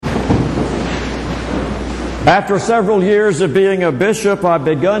After several years of being a bishop, I've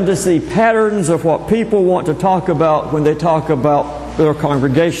begun to see patterns of what people want to talk about when they talk about their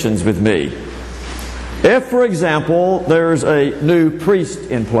congregations with me. If, for example, there's a new priest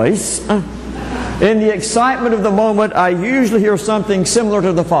in place, in the excitement of the moment, I usually hear something similar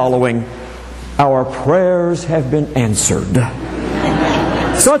to the following: "Our prayers have been answered."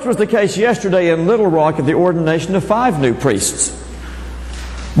 Such was the case yesterday in Little Rock at the ordination of 5 new priests.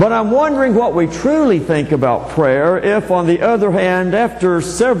 But I'm wondering what we truly think about prayer if, on the other hand, after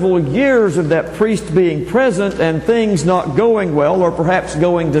several years of that priest being present and things not going well, or perhaps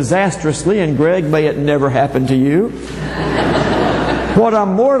going disastrously, and Greg, may it never happen to you, what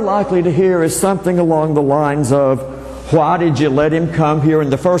I'm more likely to hear is something along the lines of, "Why did you let him come here in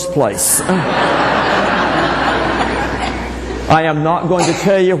the first place?" I am not going to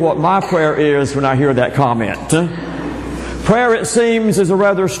tell you what my prayer is when I hear that comment. Prayer, it seems, is a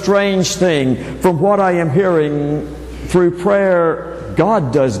rather strange thing. From what I am hearing, through prayer,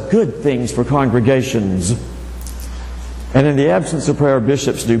 God does good things for congregations. And in the absence of prayer,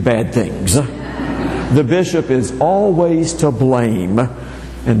 bishops do bad things. The bishop is always to blame.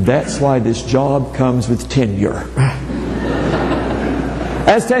 And that's why this job comes with tenure.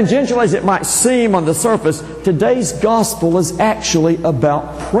 As tangential as it might seem on the surface, today's gospel is actually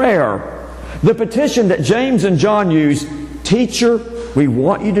about prayer. The petition that James and John use: "Teacher, we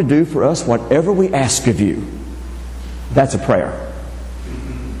want you to do for us whatever we ask of you." That's a prayer.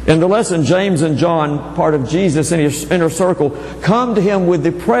 In the lesson, James and John, part of Jesus' inner circle, come to him with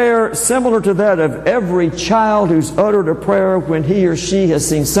the prayer similar to that of every child who's uttered a prayer when he or she has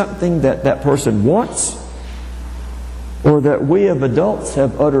seen something that that person wants, or that we of adults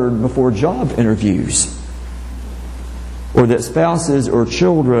have uttered before job interviews, or that spouses or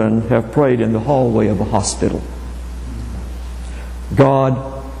children have prayed in the hallway of a hospital. God,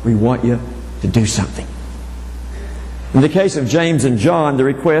 we want you to do something. In the case of James and John, the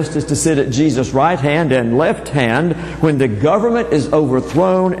request is to sit at Jesus' right hand and left hand when the government is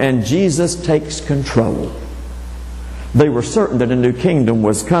overthrown and Jesus takes control. They were certain that a new kingdom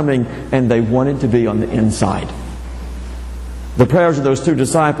was coming, and they wanted to be on the inside. The prayers of those 2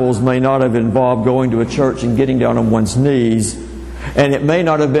 disciples may not have involved going to a church and getting down on one's knees, and it may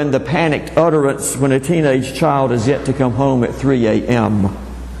not have been the panicked utterance when a teenage child is yet to come home at 3 a.m.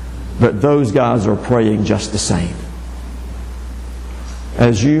 But those guys are praying just the same.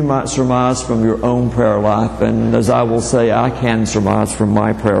 As you might surmise from your own prayer life, and as I will say I can surmise from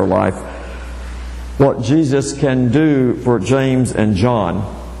my prayer life, what Jesus can do for James and John,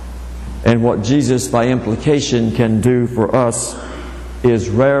 and what Jesus by implication can do for us, is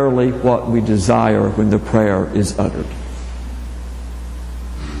rarely what we desire when the prayer is uttered.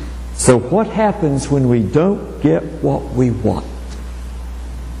 So what happens when we don't get what we want?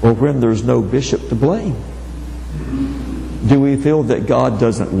 Or when there's no bishop to blame? Do we feel that God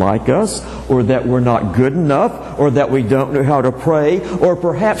doesn't like us, or that we're not good enough, or that we don't know how to pray, or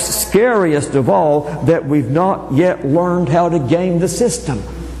perhaps scariest of all, that we've not yet learned how to game the system?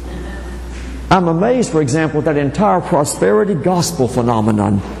 I'm amazed, for example, at that entire prosperity gospel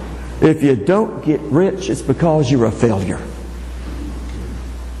phenomenon. If you don't get rich, it's because you're a failure.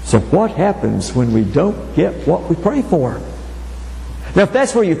 So what happens when we don't get what we pray for? Now, if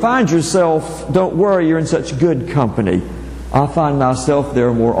that's where you find yourself, don't worry, you're in such good company. I find myself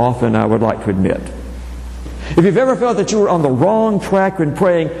there more often than I would like to admit. If you've ever felt that you were on the wrong track when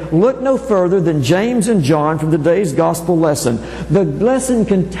praying, look no further than James and John from today's gospel lesson. The lesson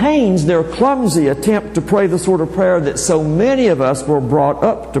contains their clumsy attempt to pray the sort of prayer that so many of us were brought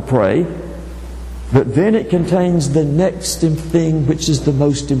up to pray. But then it contains the next thing, which is the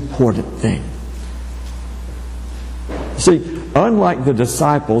most important thing. See, unlike the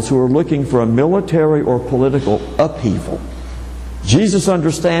disciples who are looking for a military or political upheaval, Jesus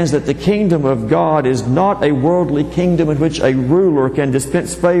understands that the kingdom of God is not a worldly kingdom in which a ruler can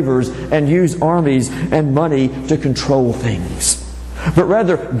dispense favors and use armies and money to control things. But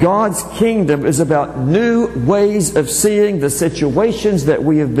rather, God's kingdom is about new ways of seeing the situations that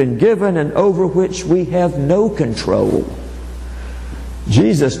we have been given and over which we have no control.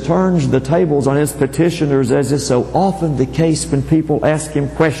 Jesus turns the tables on His petitioners, as is so often the case when people ask Him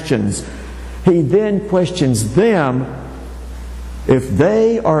questions. He then questions them if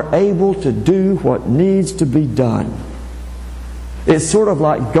they are able to do what needs to be done. It's sort of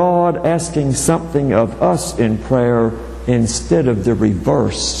like God asking something of us in prayer instead of the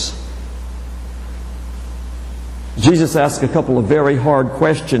reverse. Jesus asked a couple of very hard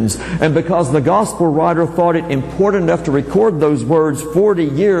questions, and because the gospel writer thought it important enough to record those words 40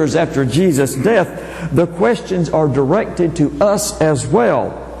 years after Jesus' death, the questions are directed to us as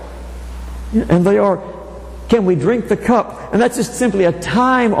well. And they are, Can we drink the cup? And that's just simply a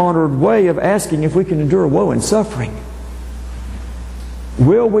time-honored way of asking if we can endure woe and suffering.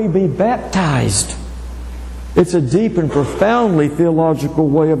 Will we be baptized? It's a deep and profoundly theological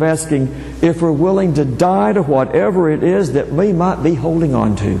way of asking if we're willing to die to whatever it is that we might be holding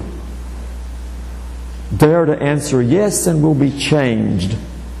on to. Dare to answer yes, and we'll be changed.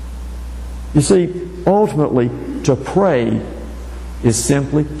 You see, ultimately, to pray is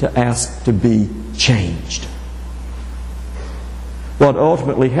simply to ask to be changed. What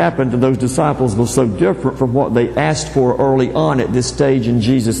ultimately happened to those disciples was so different from what they asked for early on at this stage in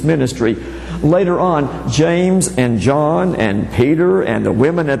Jesus' ministry. Later on, James and John and Peter and the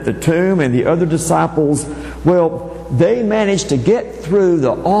women at the tomb and the other disciples, well, they managed to get through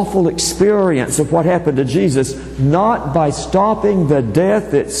the awful experience of what happened to Jesus, not by stopping the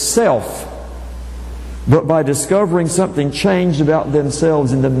death itself, but by discovering something changed about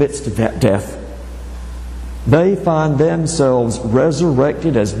themselves in the midst of that death. They find themselves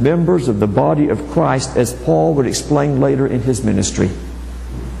resurrected as members of the body of Christ, as Paul would explain later in his ministry.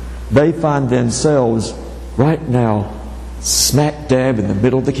 They find themselves right now smack dab in the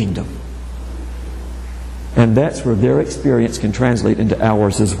middle of the kingdom. And that's where their experience can translate into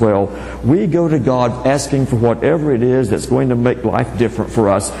ours as well. We go to God asking for whatever it is that's going to make life different for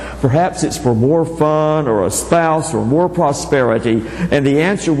us. Perhaps it's for more fun or a spouse or more prosperity. And the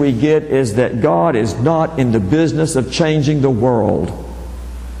answer we get is that God is not in the business of changing the world.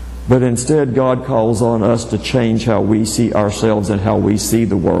 But instead, God calls on us to change how we see ourselves and how we see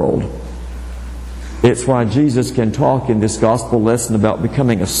the world. It's why Jesus can talk in this gospel lesson about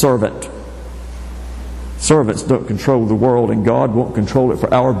becoming a servant. Servants don't control the world, and God won't control it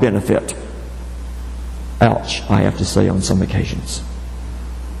for our benefit. Ouch, I have to say on some occasions.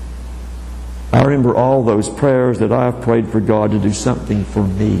 I remember all those prayers that I have prayed for God to do something for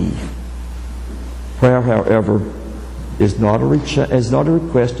me. Prayer, however, is not a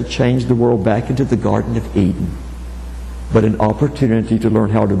request to change the world back into the Garden of Eden, but an opportunity to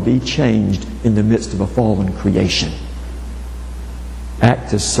learn how to be changed in the midst of a fallen creation.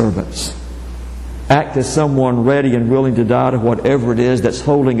 Act as servants. Act as someone ready and willing to die to whatever it is that's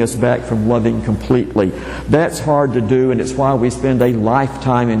holding us back from loving completely. That's hard to do, and it's why we spend a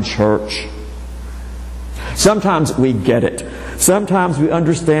lifetime in church. Sometimes we get it. Sometimes we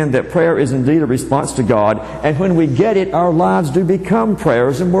understand that prayer is indeed a response to God, and when we get it, our lives do become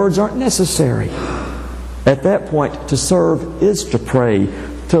prayers and words aren't necessary. At that point, to serve is to pray.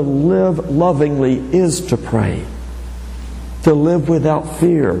 To live lovingly is to pray. To live without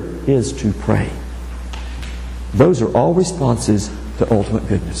fear is to pray. Those are all responses to ultimate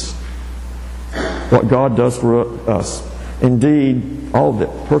goodness. What God does for us, indeed, all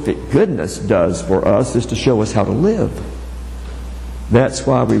that perfect goodness does for us is to show us how to live. That's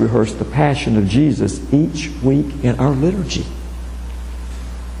why we rehearse the Passion of Jesus each week in our liturgy.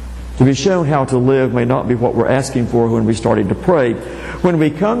 To be shown how to live may not be what we're asking for when we started to pray. When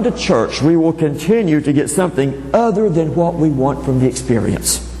we come to church, we will continue to get something other than what we want from the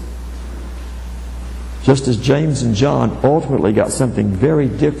experience. Just as James and John ultimately got something very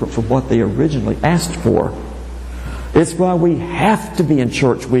different from what they originally asked for. It's why we have to be in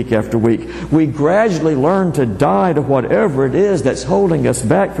church week after week. We gradually learn to die to whatever it is that's holding us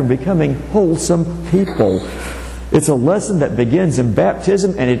back from becoming wholesome people. It's a lesson that begins in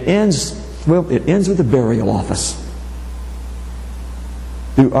baptism and it ends with the burial office.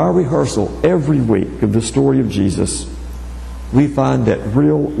 Through our rehearsal every week of the story of Jesus, we find that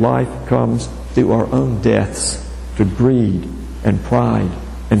real life comes through our own deaths to greed and pride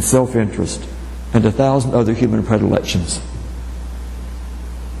and self-interest and 1,000 other human predilections.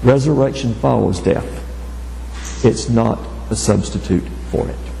 Resurrection follows death. It's not a substitute for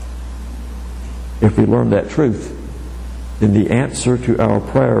it. If we learn that truth, then the answer to our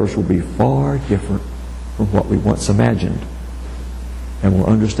prayers will be far different from what we once imagined, and we'll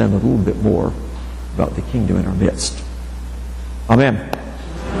understand a little bit more about the kingdom in our midst. Amen.